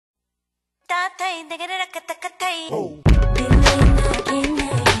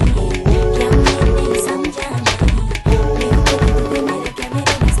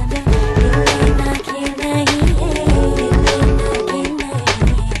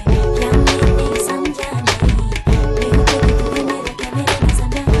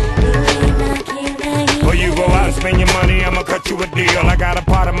Spend your money, I'ma cut you a deal. I got a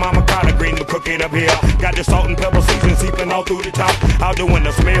pot of mama collard green to cook it up here. Got the salt and pepper season seeping all through the top. Out the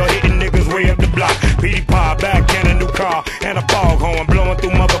window, smell hitting niggas way up the block. Petey pie back and a new car and a foghorn blowing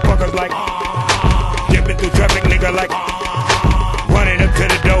through motherfuckers like dipping through traffic, nigga like running up to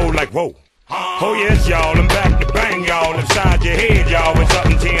the door like whoa. Oh yes, y'all, I'm back to bang y'all inside your head, y'all. When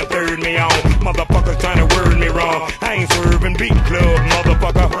something 10-3rd me on, motherfuckers trying to word me wrong. I ain't swerving beat club,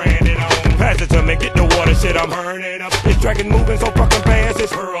 motherfucker. Branded on. Pass it to me, get the water, shit, I'm burning up. This track is moving so fucking fast,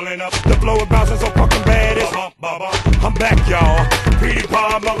 it's hurling up. The flow is bouncing so fucking bad, it's I'm back, y'all. Petey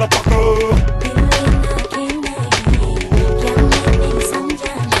pie, motherfucker.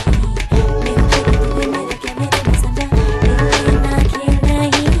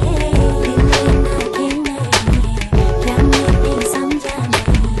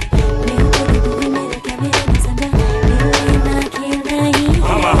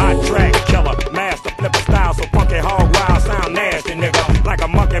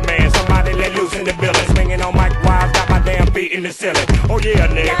 In the ceiling. Oh yeah,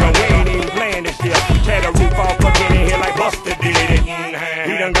 nigga, we ain't even playing this shit. Tear the roof off, fucking in here like Buster did it.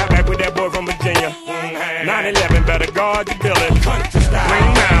 He done got back with that boy from Virginia. 9/11, better guard your building. Countrystyle.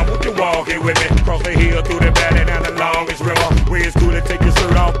 Ring now, put your walk here with me. Cross the hill through the valley down the longest river. Where it's cool to take your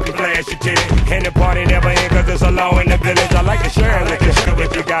shirt off and flash your titty. And the party never end cause it's a law in the village. I like to share it with you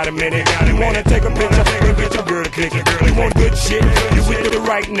if you got a minute. You wanna take a picture, get your girl to kick it. You want good shit, you with the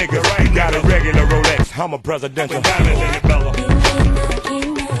right nigga. You got a regular Rolex, I'm a presidential. Diamonds in the bellow.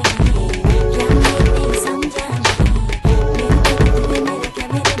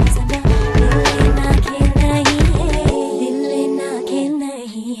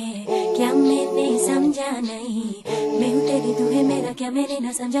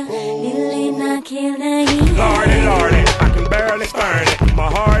 Lordy, Lordy, I can barely stand it. My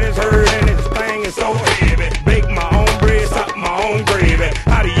heart is hurting, this thing is so heavy. Bake my own bread, suck my own gravy.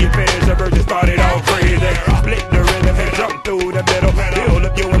 How do you finish a verse that started all crazy? Split the rhythm and jump through the middle. Build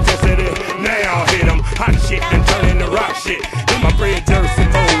up your intensity, now hit 'em. Hot shit and turn into rock shit. In my Fred Jersey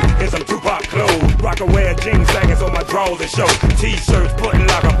mode, in some Tupac clothes. Rock a wear jeans sagging so my drawers are show. T-shirts putting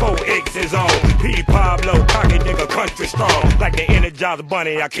like a 4X's on. P. Pablo, cocky nigga, country strong. Like the Energizer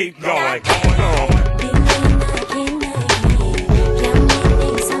Bunny, I keep going.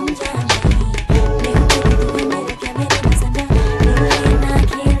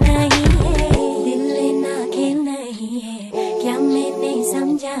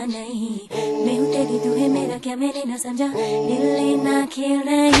 मेरे ना समझा दिल ना खेल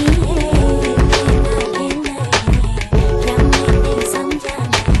नहीं है।